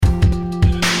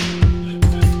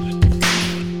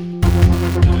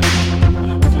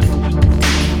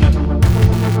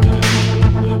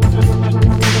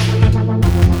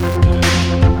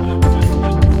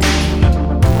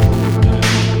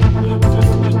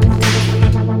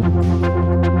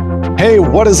Hey,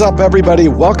 what is up, everybody?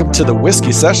 Welcome to the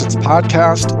Whiskey Sessions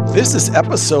podcast. This is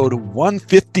episode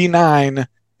 159.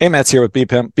 Hey, Matt's here with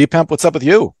B-Pimp. B-Pimp, what's up with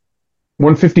you?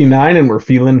 159 and we're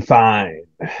feeling fine.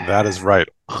 That is right.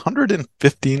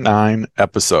 159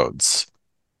 episodes.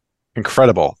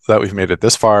 Incredible that we've made it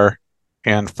this far.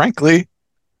 And frankly,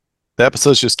 the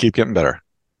episodes just keep getting better.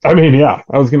 I mean, yeah,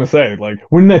 I was going to say, like,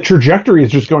 when the trajectory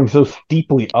is just going so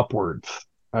steeply upwards,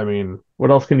 I mean, what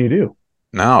else can you do?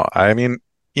 No, I mean,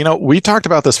 we talked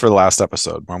about this for the last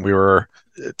episode when we were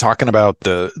talking about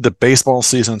the baseball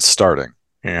season starting.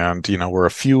 And, we're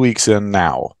a few weeks in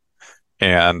now.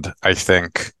 And I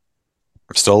think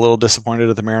I'm still a little disappointed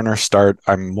at the Mariners start.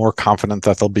 I'm more confident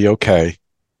that they'll be okay.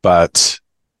 But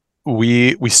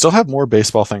we still have more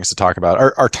baseball things to talk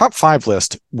about. Our top five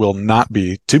list will not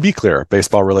be, to be clear,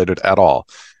 baseball related at all.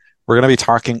 We're going to be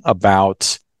talking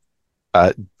about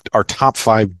our top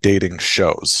five dating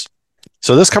shows.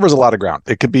 So this covers a lot of ground.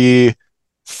 It could be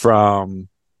from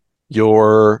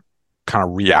your kind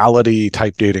of reality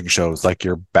type dating shows like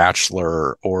your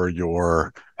Bachelor or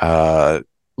your Love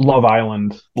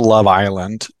Island. Love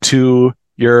Island to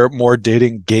your more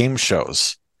dating game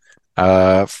shows,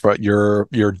 for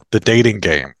the dating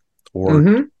game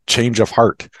or Change of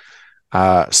Heart.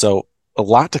 So a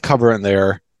lot to cover in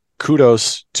there.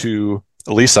 Kudos to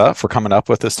Lisa for coming up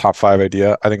with this top five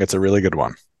idea. I think it's a really good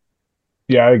one.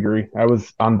 Yeah, I agree. I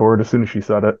was on board as soon as she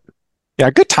said it. Yeah,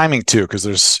 good timing too, because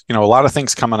there's a lot of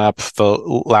things coming up. The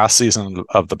last season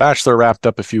of The Bachelor wrapped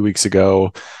up a few weeks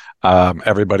ago.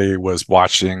 Everybody was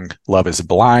watching Love is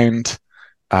Blind.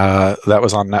 That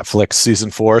was on Netflix,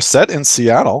 season 4, set in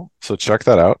Seattle. So check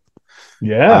that out.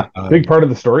 Yeah, big part of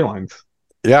the storylines.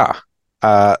 Yeah.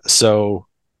 So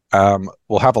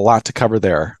we'll have a lot to cover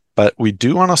there, but we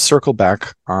do want to circle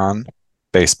back on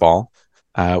baseball.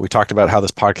 We talked about how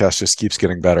this podcast just keeps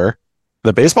getting better.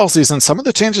 The baseball season, some of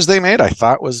the changes they made, I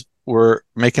thought were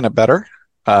making it better.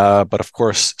 But of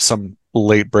course, some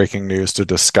late breaking news to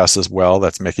discuss as well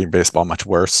that's making baseball much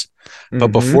worse. But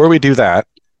before we do that,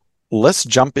 let's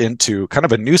jump into kind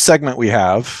of a new segment we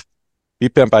have.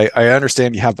 B-Pimp, I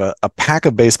understand you have a pack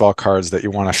of baseball cards that you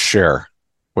want to share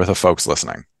with the folks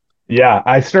listening. Yeah,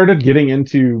 I started getting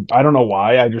into, I don't know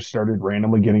why, I just started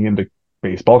randomly getting into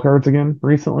baseball cards again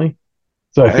recently.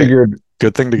 So I figured,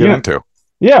 good thing to get into.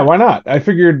 Yeah, why not? I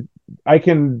figured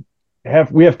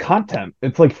we have content.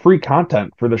 It's like free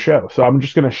content for the show. So I'm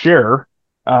just going to share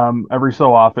every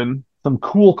so often some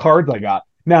cool cards I got.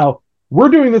 Now, we're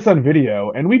doing this on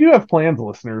video, and we do have plans,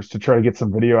 listeners, to try to get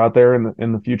some video out there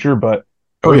in the future. But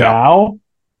for now,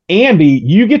 Andy,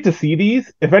 you get to see these.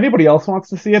 If anybody else wants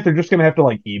to see it, they're just going to have to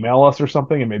like email us or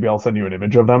something, and maybe I'll send you an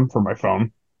image of them from my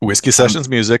phone.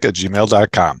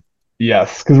 WhiskeySessionsMusic@gmail.com.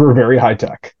 Yes, because we're very high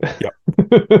tech. Yep.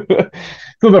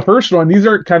 So the first one, these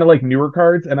are kind of like newer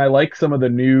cards, and I like some of the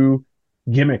new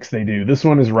gimmicks they do. This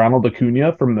one is Ronald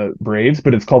Acuna from the Braves,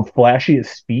 but it's called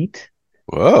Flashiest Feet.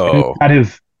 And it's Whoa. got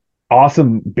his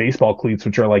awesome baseball cleats,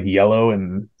 which are like yellow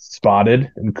and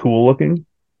spotted and cool looking.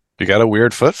 You got a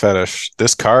weird foot fetish.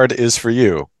 This card is for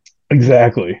you.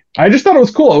 Exactly. I just thought it was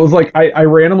cool. It was like I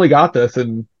randomly got this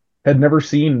and had never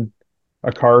seen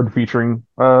a card featuring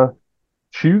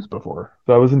shoes before,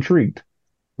 so I was intrigued.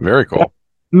 Very cool.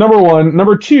 Number one.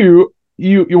 Number two,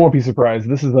 you won't be surprised.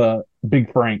 This is a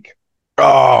Big Frank.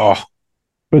 Oh,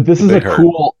 But this is a Hurt.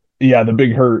 cool, yeah, the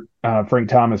Big Hurt, Frank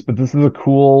Thomas. But this is a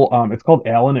cool, it's called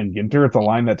Allen and Ginter. It's a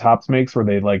line that Topps makes where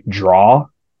they like draw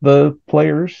the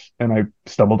players. And I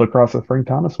stumbled across a Frank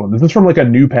Thomas one. This is from like a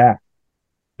new pack.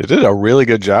 They did a really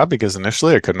good job because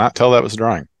initially I could not tell that was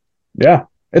drawing. Yeah.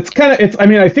 I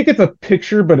mean, I think it's a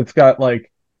picture, but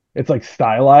it's like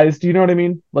stylized. You know what I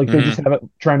mean? Like they just have it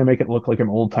trying to make it look like an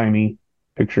old timey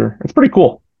picture. It's pretty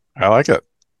cool. I like it.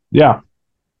 Yeah.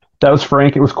 That was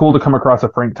Frank. It was cool to come across a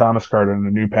Frank Thomas card in a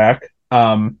new pack.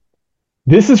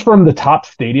 This is from the Topps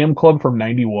Stadium Club from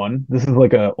 '91. This is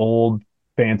like a old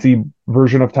fancy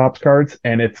version of Topps cards,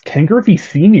 and it's Ken Griffey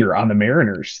Sr. on the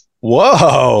Mariners.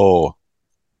 Whoa.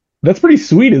 That's pretty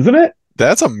sweet, isn't it?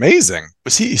 That's amazing.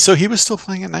 So he was still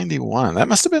playing at 91. That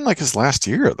must have been like his last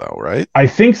year though, right? I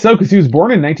think so, because he was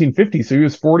born in 1950, so he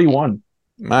was 41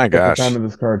 My at the gosh. time of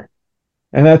this card.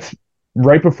 And that's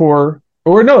right before,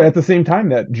 or no, at the same time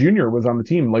that Junior was on the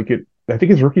team. I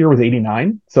think his rookie year was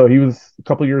 89, so he was a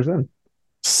couple years in.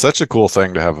 Such a cool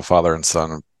thing to have a father and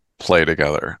son play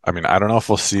together. I mean, I don't know if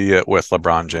we'll see it with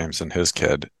LeBron James and his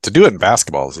kid. To do it in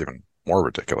basketball is even more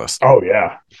ridiculous. Oh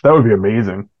yeah, that would be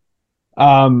amazing.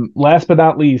 Last but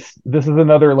not least, this is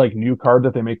another like new card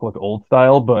that they make look old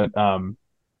style, but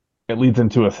it leads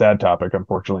into a sad topic,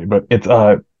 unfortunately. But it's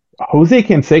a Jose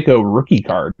Canseco rookie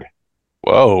card.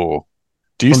 Whoa.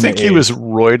 Do you from the think he A's. was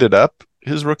roided up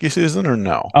his rookie season or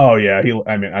no? Oh yeah,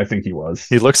 I mean, I think he was.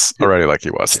 He looks already like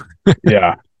he was.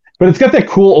 Yeah, but it's got that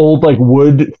cool old like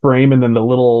wood frame and then the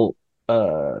little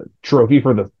trophy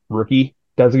for the rookie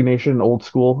designation, old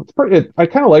school. It's pretty. I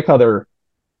kind of like how they're.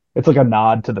 It's like a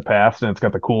nod to the past, and it's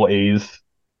got the cool A's,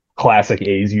 classic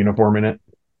A's uniform in it.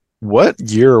 What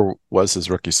year was his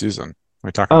rookie season? Are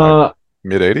we talking like Uh,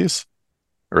 mid 80s?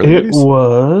 Early it 80s?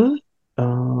 was. I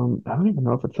don't even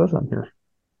know if it says on here.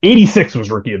 86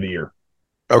 was rookie of the year.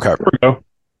 Okay. There we go.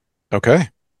 Okay.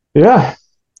 Yeah.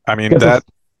 I mean, Guess that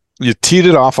you teed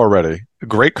it off already.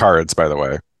 Great cards, by the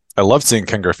way. I love seeing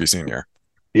Ken Griffey Sr.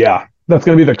 Yeah. That's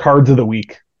going to be the cards of the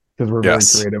week because we're very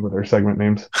Yes. creative with our segment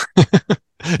names.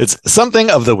 It's something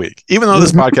of the week. Even though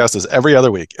this podcast is every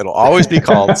other week, it'll always be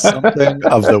called something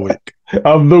of the week.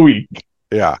 Of the week.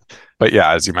 Yeah. But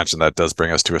yeah, as you mentioned, that does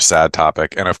bring us to a sad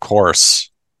topic. And of course,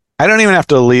 I don't even have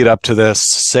to lead up to this,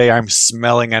 say I'm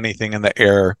smelling anything in the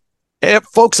air. If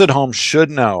folks at home should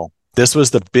know, this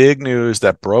was the big news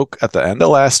that broke at the end of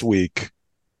last week.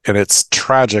 And it's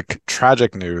tragic,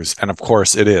 tragic news. And of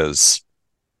course, it is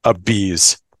a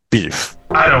bees beef.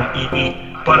 I don't eat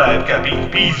meat, but I've got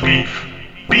beef. Bees beef.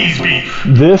 Bees beef.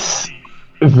 This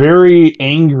very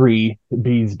angry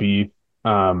bees beef,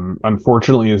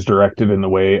 unfortunately, is directed in the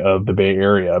way of the Bay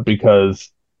Area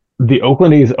because the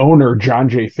Oakland A's owner, John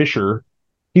J. Fisher,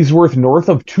 he's worth north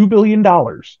of $2 billion,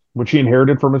 which he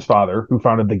inherited from his father, who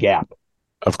founded the Gap.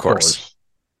 Of course.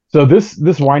 So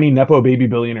this whiny Nepo baby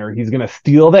billionaire, he's going to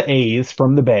steal the A's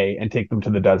from the Bay and take them to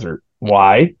the desert.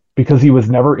 Why? Because he was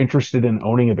never interested in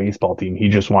owning a baseball team. He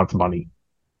just wants money.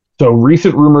 So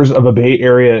recent rumors of a Bay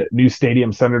Area new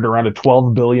stadium centered around a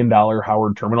 $12 billion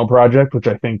Howard Terminal project, which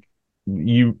I think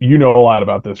you know a lot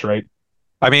about this, right?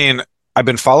 I mean, I've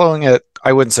been following it,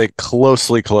 I wouldn't say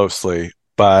closely,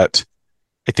 but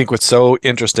I think what's so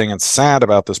interesting and sad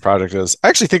about this project is I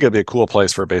actually think it'd be a cool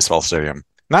place for a baseball stadium.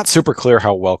 Not super clear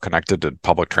how well connected to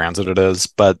public transit it is,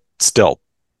 but still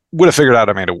would have figured out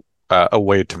I made a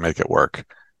way to make it work.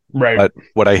 Right. But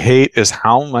what I hate is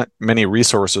how many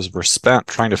resources were spent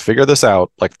trying to figure this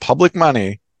out, like public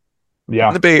money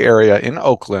in the Bay Area, in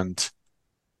Oakland,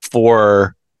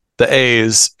 for the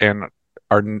A's and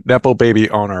our Nepo baby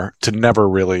owner to never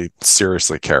really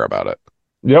seriously care about it.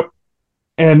 Yep.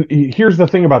 And here's the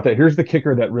thing about that. Here's the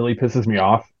kicker that really pisses me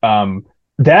off.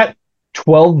 That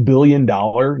 $12 billion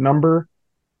number.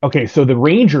 Okay, so the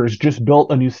Rangers just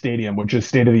built a new stadium, which is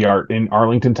state of the art in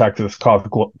Arlington, Texas, called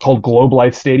Globe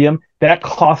Life Stadium. That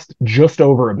cost just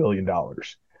over $1 billion.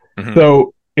 Mm-hmm.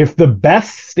 So if the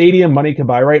best stadium money can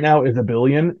buy right now is $1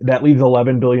 billion, that leaves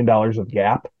 $11 billion of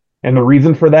gap. And the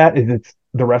reason for that is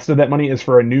the rest of that money is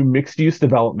for a new mixed-use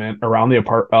development around the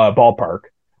ballpark,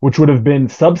 which would have been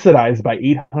subsidized by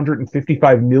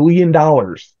 $855 million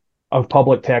of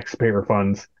public taxpayer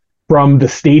funds from the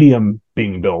stadium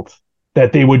being built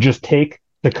that they would just take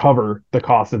to cover the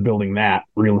cost of building that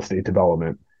real estate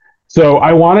development. So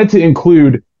I wanted to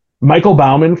include Michael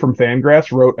Bauman from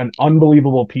Fangraphs wrote an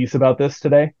unbelievable piece about this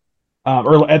today,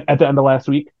 or at the end of last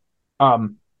week.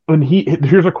 And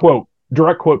here's a quote,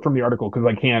 direct quote from the article, because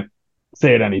I can't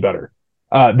say it any better.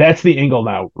 That's the angle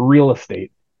now, real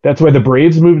estate. That's why the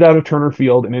Braves moved out of Turner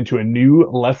Field and into a new,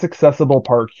 less accessible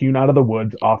park hewn out of the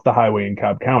woods off the highway in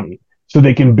Cobb County, so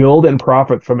they can build and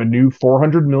profit from a new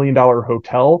 $400 million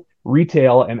hotel,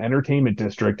 retail, and entertainment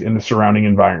district in the surrounding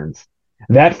environs.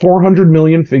 That 400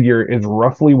 million figure is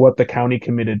roughly what the county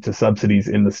committed to subsidies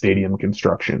in the stadium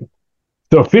construction.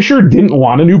 So Fisher didn't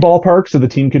want a new ballpark so the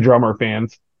team could draw more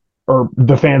fans, or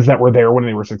the fans that were there when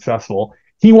they were successful.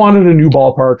 He wanted a new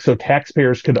ballpark so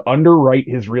taxpayers could underwrite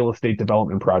his real estate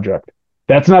development project.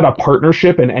 That's not a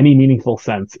partnership in any meaningful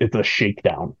sense. It's a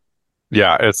shakedown.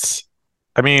 Yeah,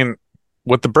 I mean,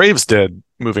 what the Braves did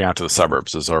moving out to the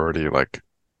suburbs is already like,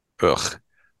 ugh.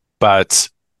 But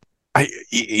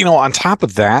on top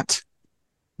of that,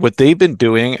 what they've been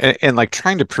doing and like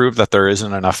trying to prove that there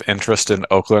isn't enough interest in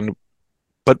Oakland,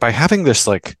 but by having this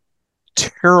like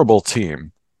terrible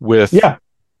team with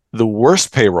the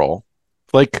worst payroll,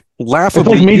 like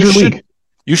laughably, it's like Major League.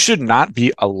 You should not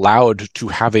be allowed to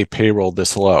have a payroll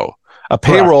this low. A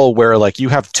payroll where like you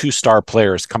have 2-star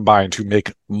players combined who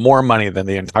make more money than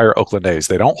the entire Oakland A's.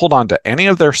 They don't hold on to any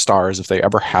of their stars if they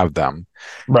ever have them.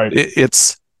 Right.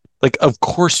 It's like, of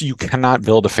course you cannot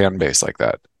build a fan base like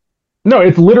that. No,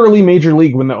 it's literally Major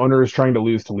League when the owner is trying to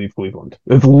lose to leave Cleveland.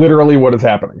 It's literally what is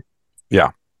happening.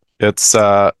 Yeah. It's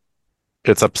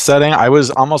upsetting. I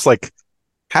was almost like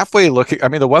halfway looking. I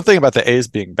mean, the one thing about the A's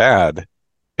being bad,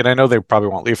 and I know they probably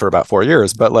won't leave for about 4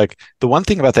 years, but like the one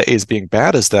thing about the A's being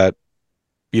bad is that,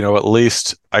 at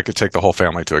least I could take the whole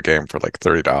family to a game for like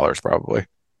 $30 probably.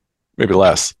 maybe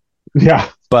less. Yeah.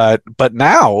 But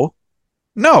now,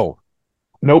 no,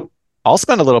 Nope. I'll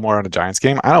spend a little more on a Giants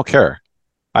game. I don't care.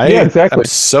 Yeah, I am exactly.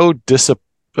 so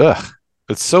ugh,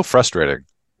 it's so frustrating.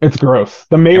 It's gross.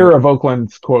 The mayor And of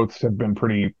Oakland's quotes have been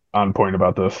pretty on point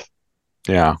about this.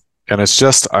 yeah, and it's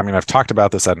just, I mean, I've talked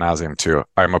about this ad nauseum too.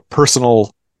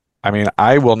 I mean,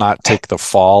 I will not take the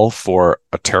fall for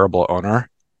a terrible owner,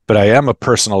 but I am a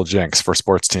personal jinx for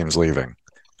sports teams leaving.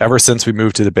 Ever since we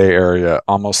moved to the Bay Area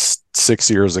almost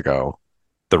 6 years ago,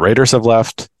 the Raiders have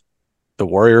left, the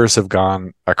Warriors have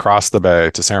gone across the bay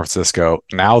to San Francisco.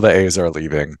 Now the A's are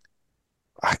leaving.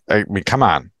 I mean, come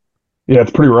on. Yeah,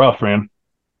 it's pretty rough, man.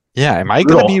 Yeah, am I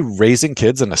going to be Brutal. raising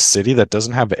kids in a city that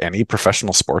doesn't have any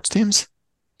professional sports teams?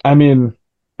 I mean,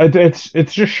 it's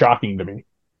just shocking to me.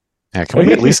 Yeah, can It we at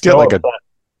makes me least get so like a upset.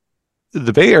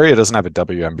 the Bay Area doesn't have a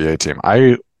WNBA team.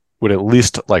 I would at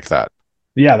least like that.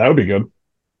 Yeah, that would be good.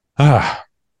 Ah,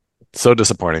 so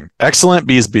disappointing. Excellent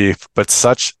bees beef, but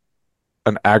such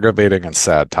an aggravating and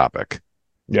sad topic.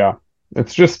 Yeah.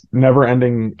 It's just never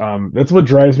ending. That's what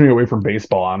drives me away from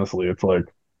baseball, honestly. It's like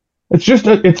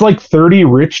it's like 30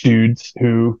 rich dudes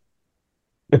who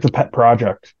it's a pet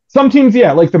project. Some teams,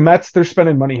 yeah, like the Mets, they're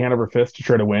spending money hand over fist to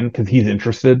try to win because he's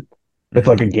interested. It's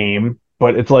like Mhm. a game,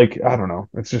 but it's like, I don't know,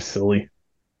 it's just silly.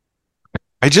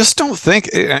 I just don't think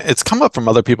it's come up from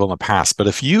other people in the past, but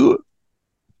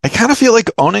I kind of feel like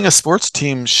owning a sports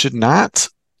team should not,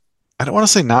 I don't want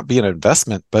to say not be an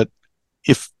investment, but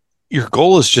if your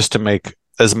goal is just to make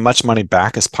as much money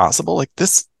back as possible, like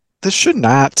this should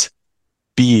not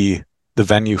be the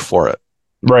venue for it.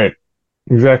 Right.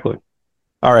 Exactly.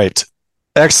 All right.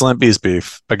 Excellent bees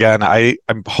beef. Again,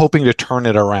 I'm hoping to turn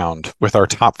it around with our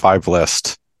top five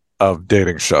list of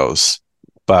dating shows,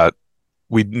 but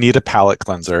we need a palate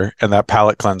cleanser, and that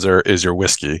palate cleanser is your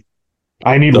whiskey.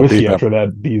 I need The whiskey beef. after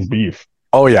that bees beef.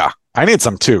 Oh yeah, I need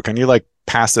some too. Can you like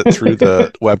pass it through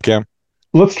the webcam?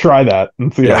 Let's try that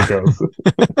and see how it Yeah,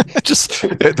 goes. just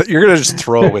you're gonna just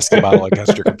throw a whiskey bottle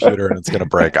against your computer and it's gonna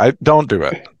break. I don't do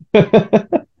it.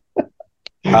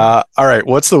 All right,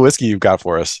 what's the whiskey you've got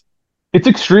for us? It's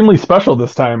extremely special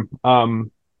this time.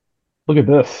 Look at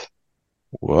this.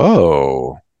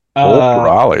 Whoa, Old Uh,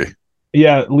 Raleigh.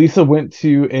 yeah, Lisa went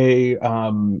to a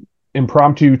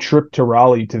impromptu trip to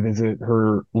Raleigh to visit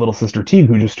her little sister Teague,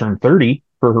 who just turned 30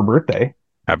 for her birthday.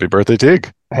 Happy birthday,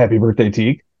 Tig. Happy birthday,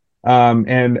 Teague.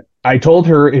 And I told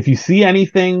her if you see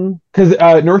anything, because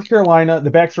North Carolina,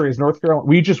 the backstory is North Carolina.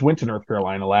 We just went to North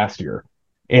Carolina last year,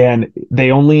 and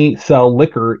they only sell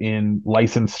liquor in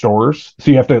licensed stores.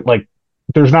 So you have to like,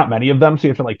 there's not many of them, so you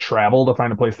have to like travel to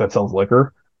find a place that sells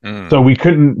liquor. So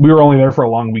Mm. we were only there for a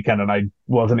long weekend, and I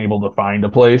wasn't able to find a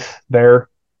place there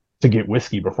to get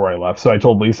whiskey before I left. So I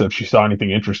told Lisa if she saw anything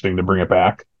interesting to bring it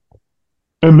back.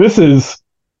 And this is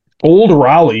Old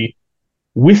Raleigh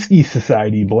Whiskey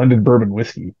Society blended bourbon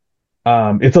whiskey.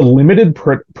 It's a limited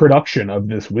production of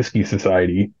this whiskey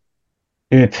society.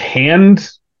 It's hand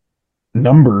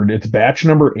numbered. It's batch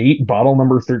number 8, bottle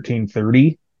number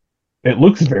 1330. It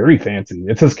looks very fancy.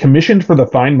 It says commissioned for the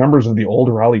fine members of the Old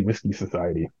Raleigh Whiskey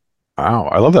Society. Wow,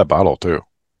 I love that bottle too.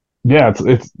 Yeah,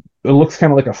 it looks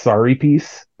kind of like a sari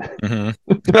piece. Hmm.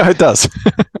 It does.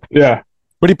 Yeah,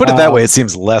 When you put it that way, it um,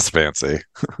 seems less fancy.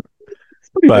 it's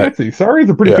pretty But fancy. Sari is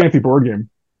a pretty yeah, fancy board game.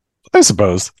 I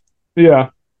suppose. Yeah.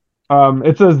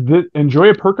 It says, enjoy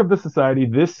a perk of the society.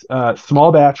 This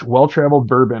small batch, well traveled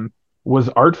bourbon was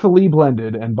artfully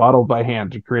blended and bottled by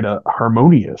hand to create a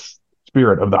harmonious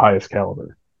spirit of the highest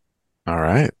caliber. All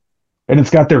right. And it's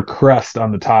got their crest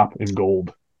on the top in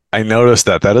gold. I noticed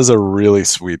that. That is a really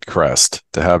sweet crest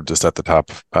to have just at the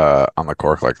top on the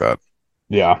cork like that.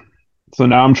 Yeah. So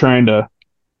now I'm trying to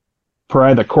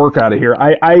pry the cork out of here.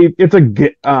 It's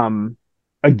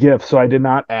a gift, so I did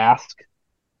not ask,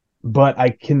 but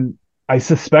I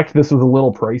suspect this was a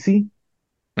little pricey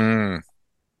Mm.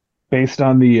 based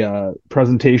on the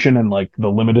presentation and like the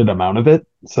limited amount of it.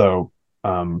 So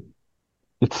um,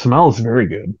 it smells very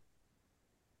good.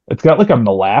 It's got like a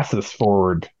molasses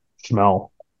forward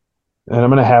smell, and I'm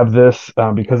gonna have this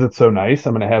because it's so nice.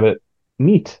 I'm gonna have it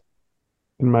neat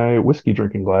in my whiskey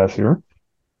drinking glass here.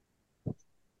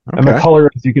 And the Okay. color,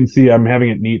 as you can see, I'm having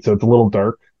it neat, so it's a little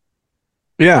dark.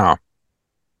 Yeah.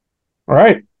 All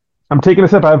right, I'm taking a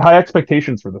sip. I have high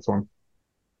expectations for this one.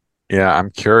 Yeah. I'm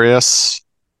curious.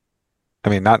 I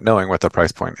mean, not knowing what the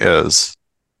price point is,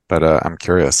 but I'm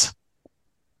curious.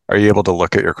 Are you able to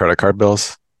look at your credit card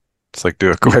bills? Just like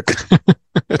do a quick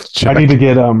check. I need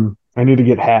to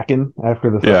get hacking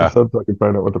after this Yeah. episode so I can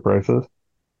find out what the price is.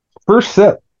 First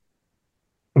sip.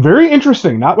 Very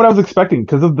interesting. Not what I was expecting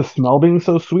because of the smell being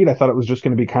so sweet. I thought it was just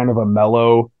going to be kind of a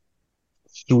mellow,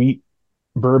 sweet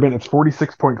bourbon. It's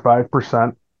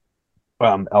 46.5%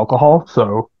 alcohol,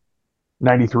 so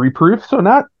 93 proof. So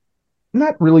not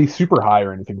really super high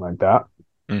or anything like that.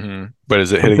 But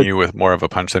is it But hitting you with more of a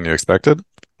punch than you expected?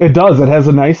 it does. It has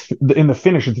a nice in the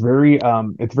finish. It's very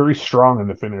strong in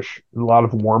the finish. A lot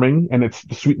of warming, and it's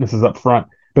the sweetness is up front,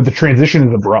 but the transition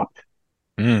is abrupt.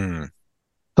 Mm,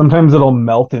 Sometimes it'll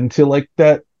melt into like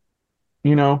that,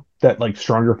 that like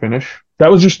stronger finish.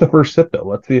 That was just the first sip though.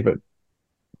 Let's see if it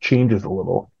changes a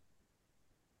little.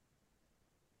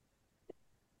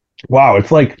 Wow,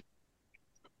 it's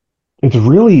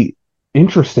really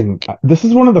interesting. This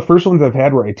is one of the first ones I've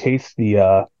had where I can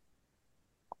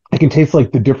taste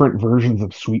like the different versions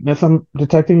of sweetness I'm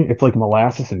detecting. It's like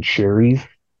molasses and cherries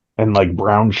and like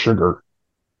brown sugar.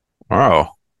 oh,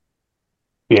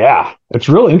 Yeah, it's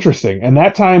real interesting. And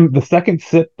that time, the second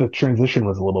sip, the transition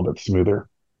was a little bit smoother.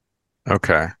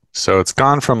 okay. So it's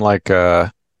gone from like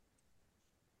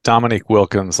Dominique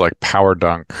Wilkins, like power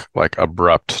dunk, like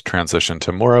abrupt transition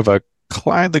to more of a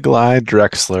Clyde the Glide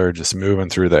Drexler just moving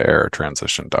through the air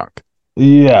transition dunk.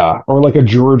 Yeah, or like a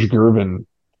George Gervin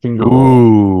finger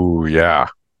roll. Ooh, yeah.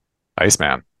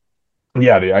 Iceman.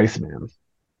 Yeah, the Iceman.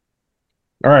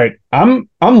 All right, I'm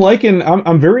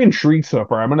very intrigued so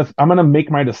far. I'm gonna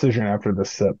make my decision after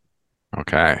this sip.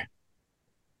 Okay.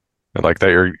 I like that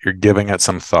you're giving it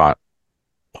some thought,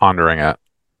 pondering it.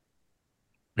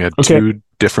 We had Okay, two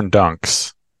different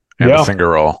dunks and a yeah, finger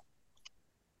roll.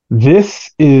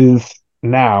 this is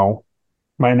now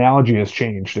my analogy has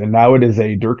changed, and now it is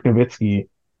a Dirk Nowitzki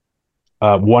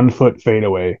 1 foot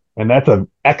fadeaway, and that's an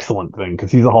excellent thing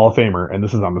because he's a Hall of Famer, and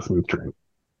this is on the smooth train.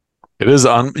 It is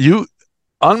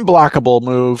unblockable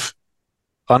move,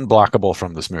 unblockable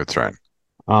from the smooth train.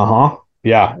 Uh-huh.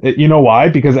 Yeah. You know why?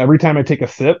 Because every time I take a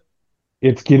sip,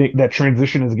 it's getting that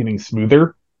transition is getting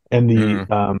smoother and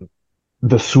Mm.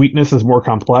 the sweetness is more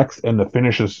complex and the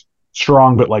finish is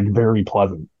strong but like very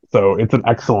pleasant. So it's an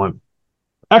excellent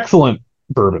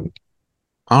bourbon.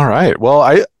 All right. Well,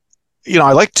 I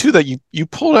like too that you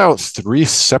pulled out three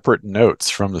separate notes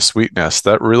from the sweetness.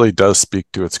 That really does speak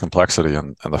to its complexity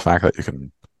and the fact that you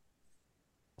can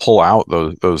pull out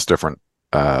those different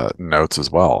notes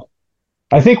as well.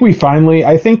 I think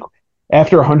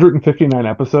after 159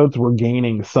 episodes, we're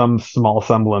gaining some small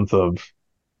semblance of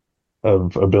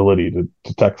ability to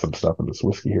detect some stuff in this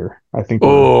whiskey here. I think we're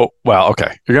Oh, well,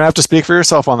 okay. You're gonna have to speak for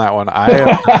yourself on that one.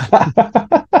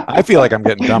 I feel like I'm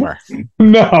getting dumber.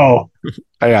 No,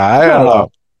 Yeah, I don't no.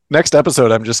 know. Next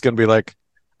episode, I'm just gonna be like,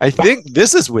 I think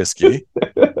this is whiskey.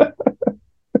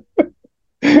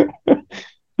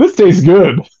 This tastes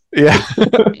good. Yeah,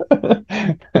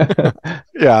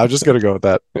 yeah. I'm just gonna go with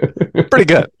that. Pretty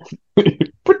good.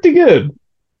 Pretty good.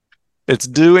 It's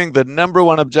doing the number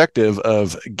one objective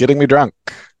of getting me drunk.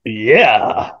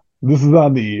 Yeah. This is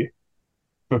on the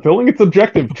fulfilling its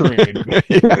objective train.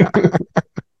 Yeah.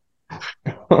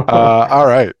 All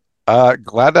right.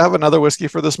 Glad to have another whiskey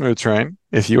for the smooth train.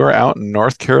 If you are out in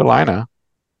North Carolina,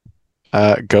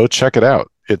 go check it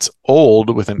out. It's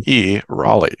Old with an E,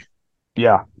 Raleigh.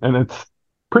 Yeah, and it's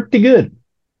pretty good.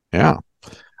 Yeah.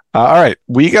 All right.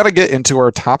 We got to get into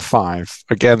our top five.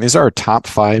 Again, these are our top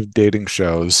five dating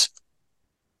shows.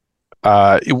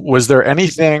 Was there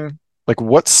anything like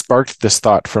what sparked this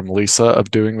thought from Lisa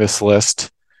of doing this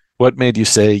list? What made you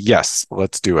say, yes,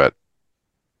 let's do it?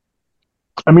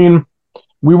 I mean,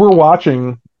 we were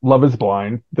watching Love is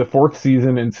Blind. The fourth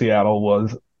season in Seattle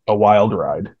was a wild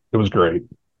ride. It was great.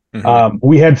 Mhm.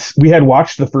 We had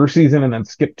watched the first season and then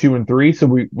skipped two and three, so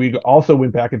we also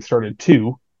went back and started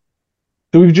two.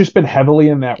 So we've just been heavily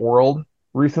in that world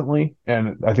recently,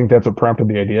 and I think that's what prompted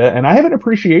the idea. And I have an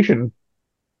appreciation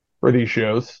for these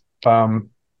shows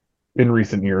in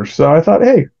recent years, so I thought,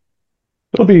 hey,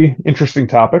 it'll be interesting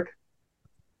topic.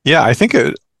 Yeah, I think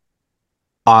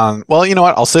well, you know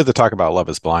what? I'll save the talk about Love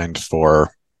is Blind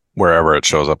for wherever it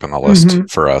shows up in the list Hmm.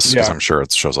 for us, because Yeah. I'm sure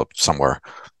it shows up somewhere.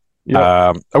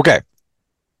 Yep. Okay.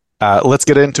 Let's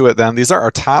get into it then. These are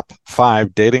our top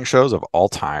five dating shows of all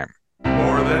time.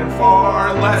 More than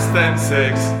four, less than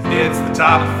six. It's the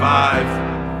top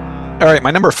five. All right,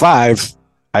 my number five,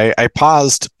 I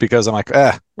paused because I'm like,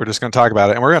 we're just going to talk about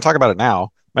it. And we're going to talk about it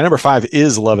now. My number five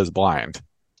is Love is Blind.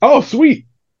 Oh, sweet.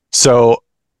 So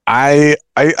I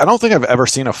don't think I've ever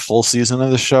seen a full season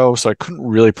of the show, so I couldn't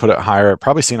really put it higher. I've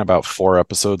probably seen about 4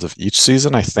 episodes of each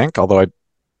season, I think, although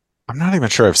I'm not even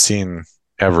sure I've seen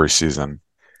every season.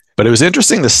 But it was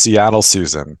interesting the Seattle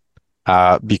season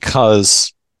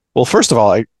because, well, first of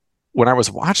all, when I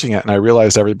was watching it and I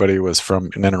realized everybody was from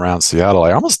in and around Seattle,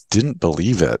 I almost didn't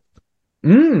believe it.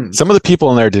 Mm. Some of the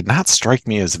people in there did not strike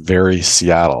me as very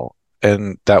Seattle,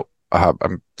 and that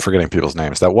I'm forgetting people's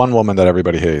names. That one woman that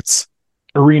everybody hates,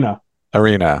 Arena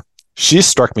Arena. She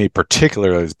struck me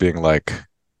particularly as being like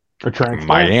or transplant.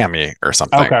 Miami or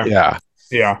something. Okay. Yeah.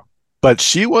 Yeah. But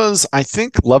she was, I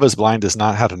think Love is Blind has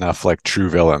not had enough like true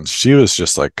villains. She was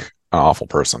just like an awful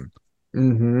person.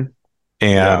 Mm-hmm.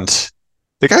 And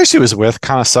the guy she was with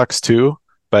kind of sucks too.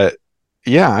 But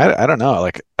yeah, I don't know.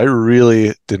 Like I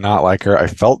really did not like her. I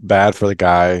felt bad for the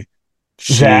guy.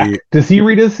 She Zach, does he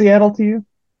read his Seattle to you?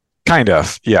 kind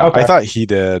of, yeah, I Okay. thought he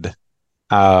did.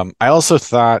 I also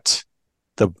thought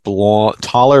the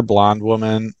taller blonde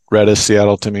woman read as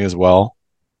Seattle to me as well.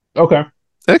 Okay.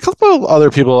 And a couple of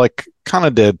other people like kind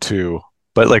of did too.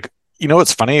 But like,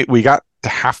 what's funny? We got to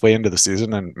halfway into the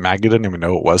season and Maggie didn't even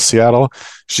know it was Seattle.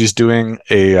 She's doing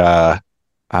a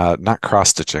not cross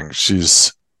stitching.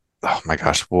 She's oh my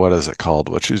gosh, what is it called?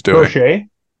 What she's doing? Crochet,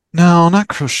 No, not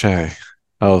crochet.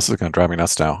 Oh, this is gonna drive me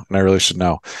nuts now, and I really should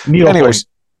know. needlepoint. Anyways,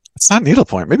 it's not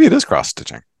needlepoint. Maybe it is cross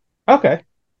stitching. Okay.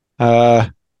 Uh,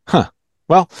 huh.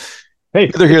 Well, Hey.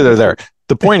 neither here nor there.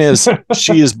 The point is,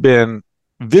 she has been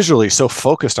visually so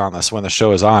focused on this when the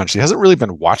show is on. She hasn't really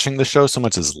been watching the show so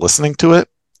much as listening to it.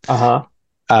 Uh-huh.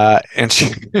 And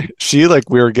she like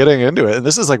we were getting into it, and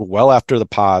this is like well after the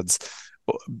pods.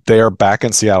 They are back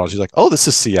in Seattle. She's like, "Oh, this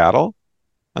is Seattle."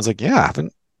 I was like, "Yeah,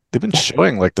 they've been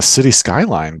showing like the city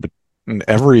skyline, but in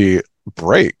every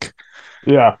break."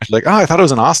 Yeah. She's like, "Oh, I thought it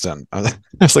was in Austin." I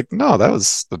was like, "No, that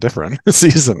was a different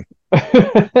season."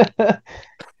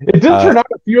 It did turn out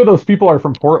a few of those people are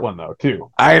from Portland though,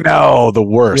 too. I know the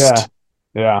worst.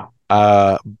 Yeah.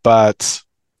 But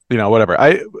whatever.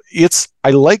 I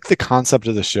like the concept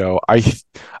of the show.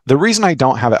 The reason I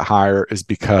don't have it higher is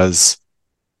because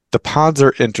the pods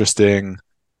are interesting,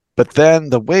 but then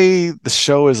the way the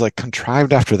show is like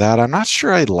contrived after that, I'm not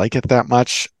sure I like it that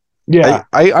much. Yeah.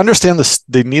 I understand this.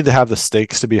 They need to have the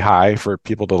stakes to be high for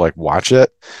people to like watch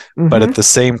it, but at the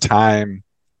same time,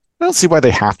 I don't see why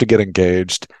they have to get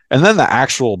engaged. And then the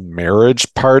actual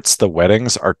marriage parts, the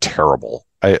weddings are terrible.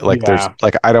 There's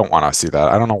like I don't want to see that.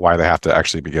 I don't know why they have to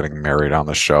actually be getting married on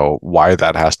the show. Why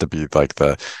that has to be like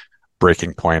the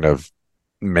breaking point of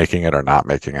making it or not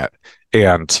making it.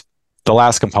 And the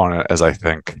last component is I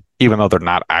think, even though they're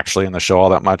not actually in the show all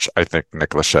that much, I think Nick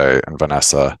Lachey and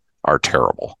Vanessa are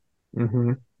terrible.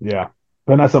 Mm-hmm. Yeah.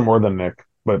 Vanessa more than Nick,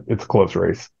 but it's a close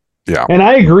race. Yeah. And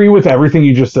I agree with everything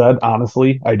you just said,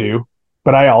 honestly, I do.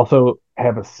 But I also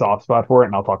have a soft spot for it,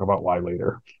 and I'll talk about why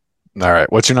later. All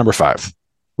right. What's your number 5?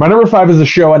 My number 5 is a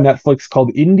show on Netflix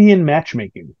called Indian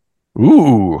Matchmaking.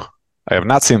 Ooh, I have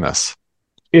not seen this.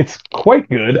 It's quite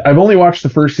good. I've only watched the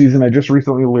first season. I just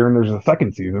recently learned there's a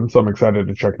second season, so I'm excited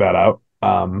to check that out.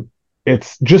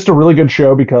 It's just a really good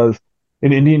show because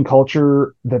in Indian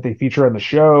culture that they feature on the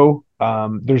show,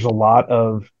 there's a lot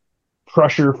of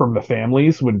pressure from the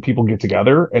families when people get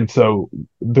together, and so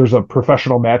there's a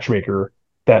professional matchmaker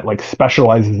that like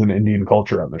specializes in Indian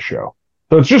culture on the show.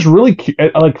 So it's just really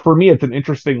like for me, it's an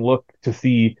interesting look to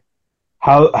see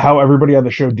how everybody on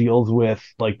the show deals with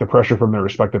like the pressure from their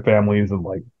respective families and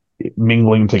like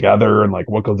mingling together and like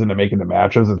what goes into making the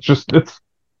matches. It's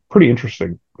pretty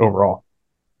interesting overall.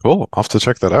 Cool. I'll have to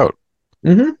check that out.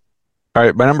 Mm-hmm. All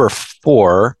right, my number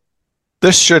 4.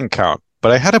 This shouldn't count,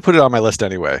 but I had to put it on my list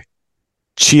anyway.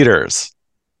 Cheaters.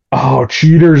 Oh,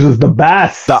 Cheaters is the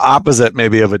best. The opposite,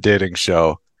 maybe, of a dating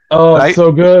show. Oh, it's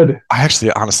so good. I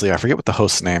actually, honestly, I forget what the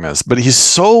host's name is, but he's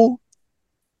so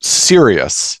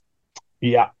serious.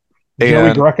 Yeah.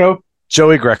 Joey Greco.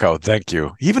 Joey Greco, thank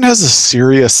you. He even has a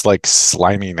serious, like,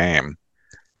 slimy name.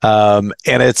 And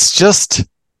it's just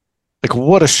like,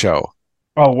 what a show.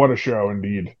 Oh, what a show,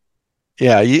 indeed.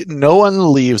 Yeah, no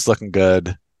one leaves looking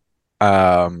good.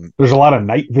 There's a lot of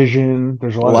night vision.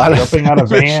 There's a lot of jumping out of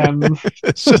vans.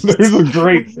 It's just, there's some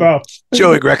great stuff.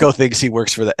 Joey Greco thinks he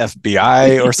works for the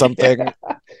FBI or something.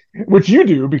 Yeah. Which you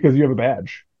do because you have a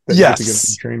badge. Yes. You get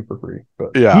to train for free.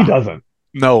 But yeah. He doesn't.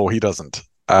 No, he doesn't.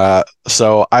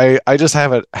 So I just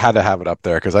had to have it up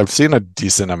there because I've seen a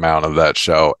decent amount of that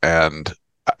show, and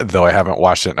though I haven't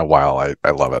watched it in a while, I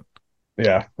love it.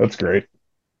 Yeah, that's great.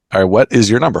 All right, what is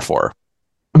your number 4?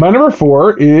 My number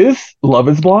 4 is Love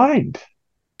is Blind.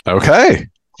 Okay.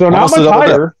 So almost not much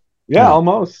higher. Yeah, Yeah.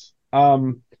 almost. The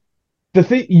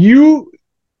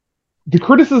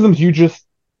criticisms you just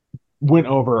went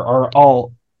over are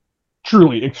all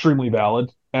truly extremely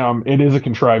valid. It is a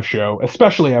contrived show,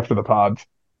 especially after the pods.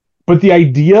 But the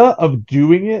idea of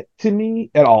doing it to me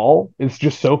at all is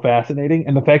just so fascinating.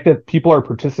 And the fact that people are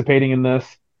participating in this,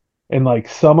 and like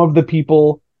some of the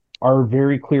people are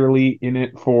very clearly in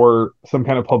it for some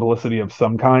kind of publicity of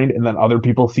some kind, and then other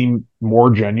people seem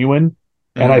more genuine.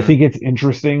 And I think it's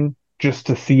interesting just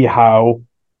to see how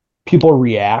people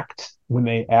react when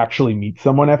they actually meet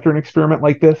someone after an experiment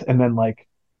like this, and then like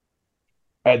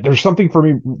there's something for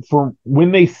me for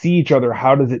when they see each other.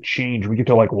 How does it change? We get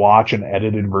to like watch an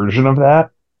edited version of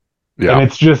that, and Yeah.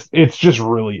 it's just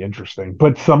really interesting.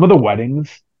 But some of the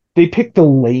weddings, they pick the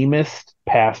lamest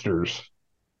pastors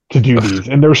to do these,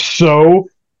 and they're so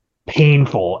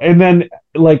painful. And then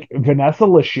like Vanessa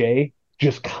Lachey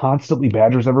just constantly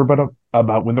badgers everybody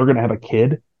about when they're going to have a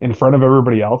kid in front of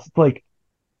everybody else. It's like,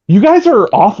 you guys are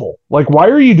awful. Like, why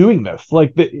are you doing this?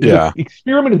 Like, the Yeah.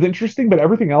 experiment is interesting, but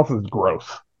everything else is gross.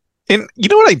 And you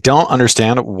know what I don't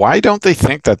understand? Why don't they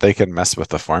think that they can mess with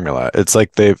the formula? It's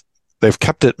like they've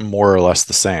kept it more or less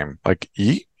the same. Like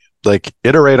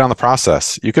iterate on the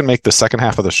process. You can make the second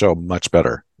half of the show much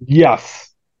better.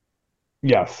 Yes.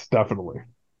 Yes, definitely.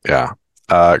 Yeah.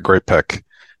 Great pick.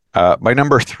 My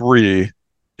number 3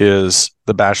 is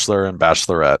The Bachelor and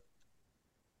Bachelorette.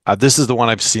 This is the one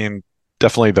I've seen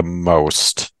definitely the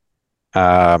most,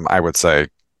 I would say.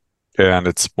 And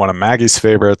it's one of Maggie's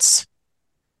favorites.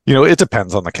 You know, it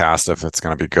depends on the cast if it's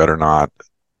going to be good or not.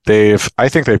 I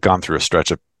think they've gone through a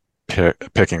stretch of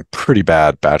picking pretty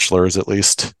bad bachelors, at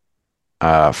least,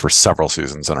 for several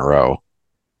seasons in a row.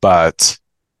 But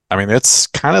I mean, it's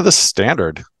kind of the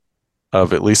standard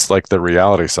of at least like the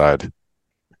reality side.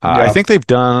 I Yeah. think they've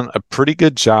done a pretty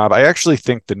good job. I actually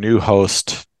think the new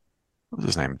host, what's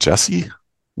his name,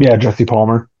 Yeah, Jesse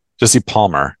Palmer, Jesse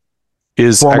Palmer,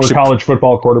 is former actually, college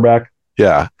football quarterback.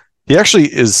 yeah, he actually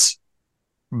is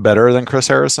better than Chris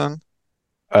Harrison,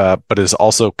 but is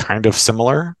also kind of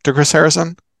similar to Chris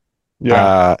Harrison.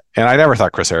 Yeah. And I never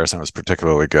thought Chris Harrison was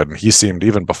particularly good, and he seemed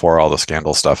even before all the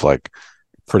scandal stuff like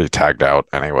pretty tagged out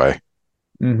anyway.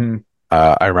 Mm-hmm.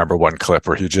 I remember one clip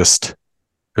where it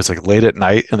was like late at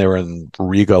night and they were in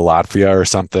Riga, Latvia or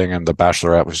something, and the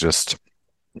Bachelorette was just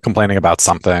complaining about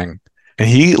something, and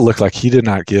he looked like he did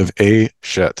not give a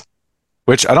shit.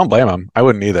 Which I don't blame him. I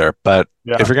wouldn't either. But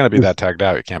Yeah. if you're going to be that tagged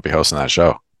out, you can't be hosting that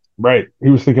show. Right. He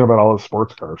was thinking about all his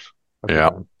sports cars. Yeah.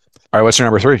 All right. What's your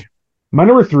number 3? My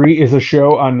number 3 is a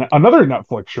show on another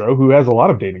Netflix show who has a lot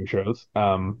of dating shows.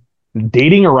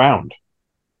 Dating Around.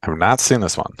 I've not seen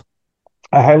this one.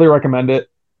 I highly recommend it.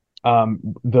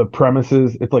 The premise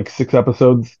is it's like 6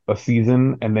 episodes a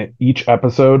season, and that each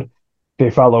episode they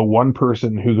follow one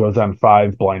person who goes on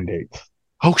 5 blind dates.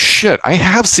 Oh shit! I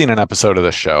have seen an episode of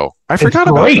this show. I It's forgot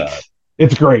about great. that.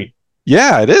 It's great.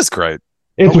 Yeah, it is great.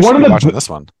 It's we should one be of watching the this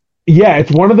one. yeah,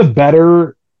 it's one of the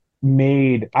better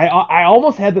made. I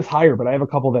almost had this higher, but I have a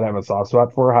couple that I have a soft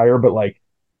spot for higher. But like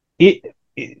it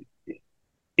it,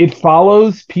 it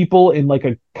follows people in like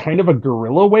a kind of a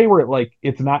guerrilla way where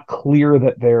it's not clear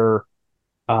that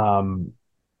um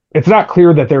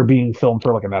they're being filmed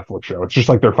for like a Netflix show. It's just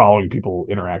like they're following people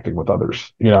interacting with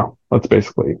others. That's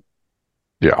basically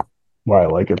Yeah. why I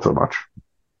like it so much.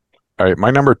 All right.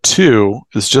 My number 2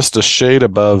 is just a shade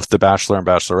above The Bachelor and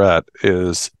Bachelorette.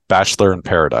 Is Bachelor in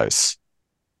Paradise,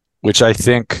 which I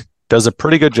think does a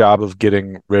pretty good job of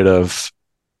getting rid of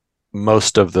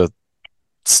most of the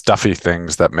stuffy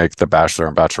things that make The Bachelor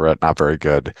and Bachelorette not very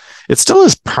good. It still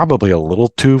is probably a little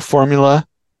too formula,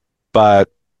 but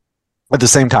at the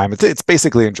same time, it's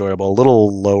basically enjoyable, a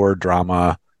little lower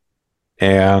drama,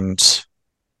 and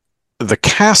the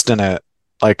cast in it,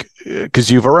 like, because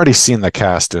you've already seen the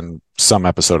cast in some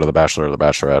episode of The Bachelor or The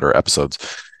Bachelorette or episodes,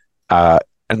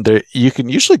 and you can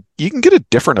get a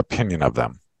different opinion of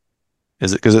them.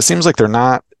 Is it because it seems like they're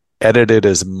not edited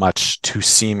as much to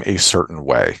seem a certain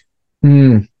way,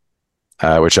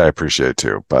 which I appreciate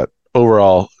too. But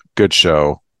overall, good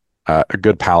show, a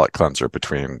good palate cleanser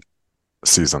between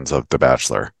seasons of The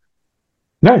Bachelor.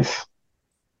 Nice.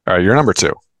 All right, you're number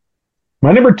 2.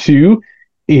 My number 2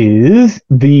 is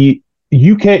the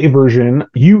UK version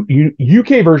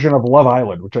of Love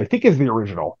Island, which I think is the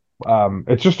original.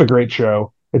 It's just a great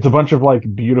show. It's a bunch of like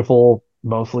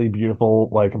mostly beautiful,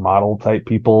 like model type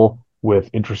people with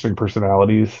interesting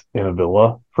personalities in a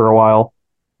villa for a while,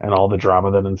 and all the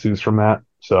drama that ensues from that.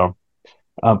 So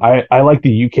I like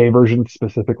the UK version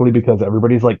specifically because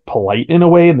everybody's like polite in a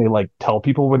way, and they like tell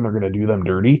people when they're going to do them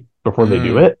dirty before they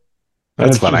do it. And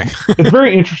That's it's funny. it's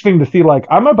very interesting to see, like,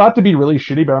 I'm about to be really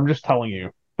shitty, but I'm just telling you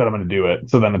that I'm going to do it.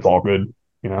 So then it's all good.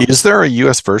 Is there a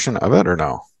US version of it or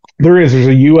no? There's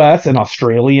a US and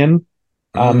Australian.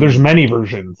 There's many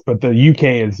versions, but the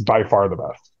UK is by far the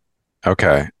best.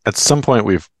 Okay. At some point,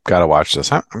 we've got to watch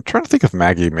this. I'm trying to think if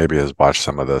Maggie maybe has watched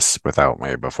some of this without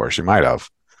me before. She might have.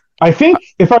 I think,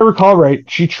 if I recall right,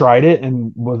 she tried it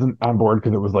and wasn't on board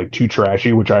because it was like too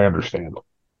trashy, which I understand.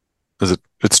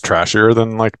 It's trashier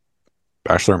than like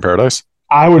Bachelor in Paradise?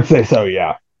 I would say so,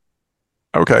 yeah.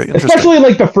 Okay, interesting. Especially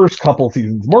like the first couple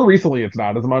seasons. More recently, it's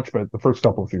not as much, but the first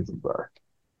couple seasons are.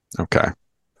 Okay.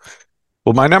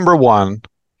 Well, my number one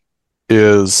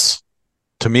is,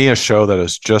 to me, a show that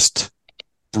is just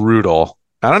brutal.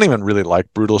 I don't even really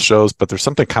like brutal shows, but there's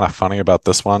something kind of funny about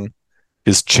this one,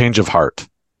 is Change of Heart.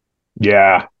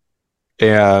 Yeah.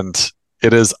 And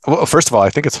it is, well, first of all, I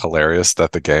think it's hilarious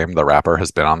that the rapper,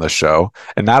 has been on this show.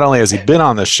 And not only has he been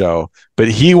on this show, but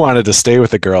he wanted to stay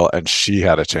with the girl and she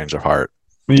had a change of heart.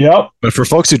 Yep. But for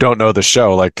folks who don't know the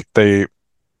show, like a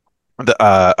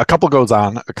couple goes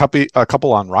on, a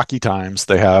couple on Rocky Times,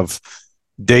 they have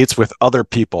dates with other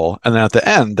people. And then at the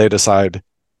end, they decide,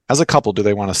 as a couple, do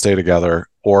they want to stay together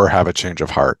or have a change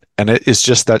of heart? And it is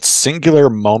just that singular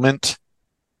moment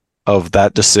of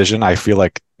that decision. I feel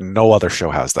like no other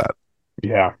show has that.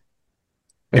 Yeah.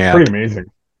 It's And pretty amazing.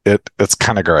 It's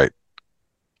kind of great.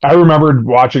 I remembered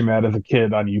watching that as a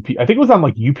kid on I think it was on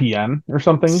like UPN or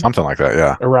something Something like that,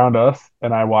 yeah. around us,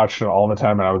 and I watched it all the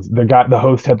time. And the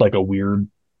host had like a weird,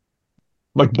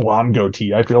 like blonde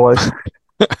goatee, I feel like.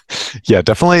 Yeah,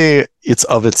 definitely it's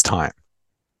of its time.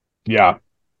 Yeah.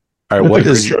 All right,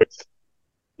 That's a great choice.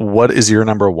 what is your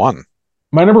number one?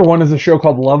 My number one is a show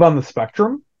called Love on the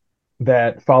Spectrum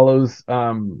that follows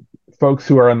folks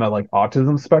who are on the like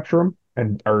autism spectrum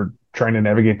and are trying to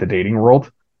navigate the dating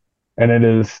world. And it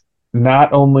is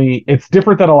not only, it's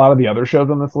different than a lot of the other shows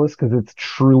on this list because it's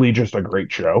truly just a great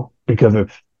show because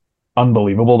it's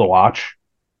unbelievable to watch.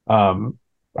 How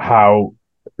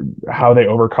they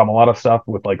overcome a lot of stuff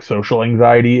with like social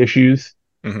anxiety issues.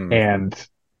 Mm-hmm. And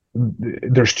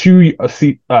there's two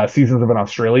seasons of an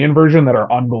Australian version that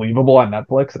are unbelievable on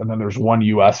Netflix, and then there's one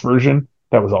US version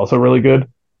that was also really good.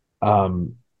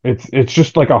 It's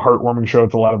just like a heartwarming show.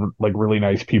 It's a lot of like really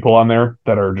nice people on there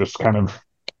that are just kind of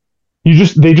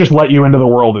they just let you into the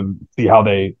world and see how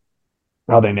they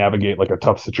navigate like a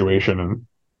tough situation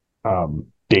and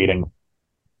dating.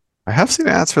 I have seen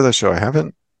ads for the show. I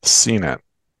haven't seen it,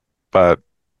 but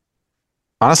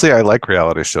honestly, I like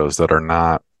reality shows that are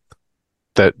not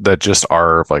that just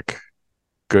are like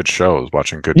good shows.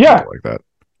 Watching good people like that.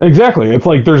 Exactly. It's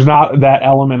like there's not that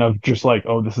element of just like,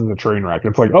 oh, this is a train wreck.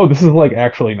 It's like, oh, this is like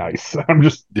actually nice. I'm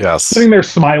just sitting there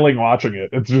smiling watching it.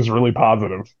 It's just really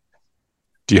positive.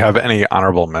 Do you have any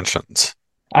honorable mentions?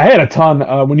 I had a ton.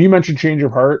 When you mentioned Change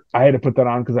of Heart, I had to put that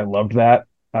on because I loved that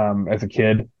as a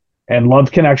kid. And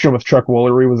Love Connection with Chuck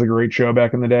Woolery was a great show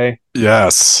back in the day.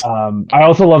 Yes. I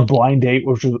also loved Blind Date,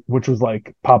 which was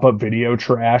like pop-up video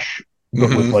trash,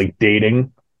 but with like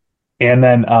dating. And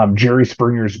then Jerry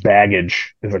Springer's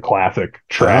Baggage is a classic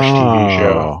trash TV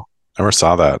show. Never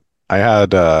saw that. I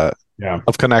had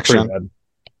Love Connection.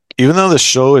 Even though the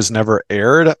show is never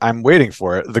aired, I'm waiting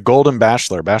for it. The Golden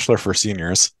Bachelor for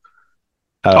seniors.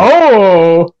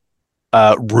 Room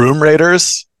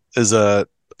Raiders is I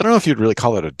don't know if you'd really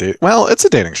call it a date. Well, it's a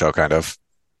dating show, kind of.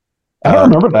 I don't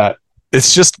remember that.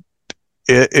 It's just,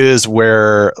 it is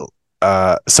where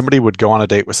somebody would go on a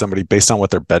date with somebody based on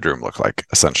what their bedroom looked like,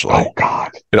 essentially. Oh,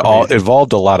 God. It all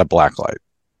involved a lot of blacklight.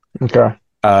 Okay.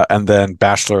 And then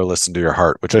Bachelor Listen to Your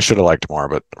Heart, which I should have liked more,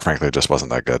 but frankly, it just wasn't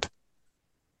that good.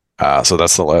 So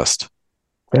that's the list.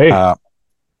 Hey. All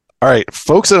right,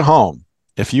 folks at home,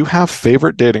 if you have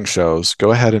favorite dating shows, go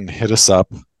ahead and hit us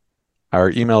up. Our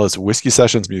email is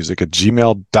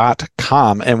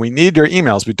whiskeysessionsmusic@gmail.com, and we need your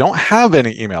emails. We don't have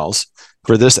any emails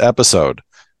for this episode.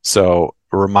 So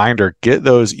a reminder, get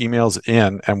those emails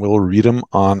in, and we'll read them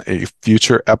on a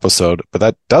future episode. But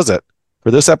that does it for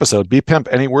this episode. Be Pimp,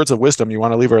 any words of wisdom you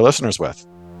want to leave our listeners with?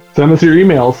 Send us your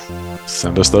emails.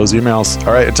 Send us those emails.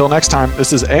 All right, until next time,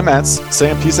 this is Amets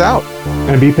saying peace out.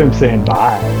 And B Pimp saying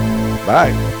bye.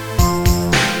 Bye.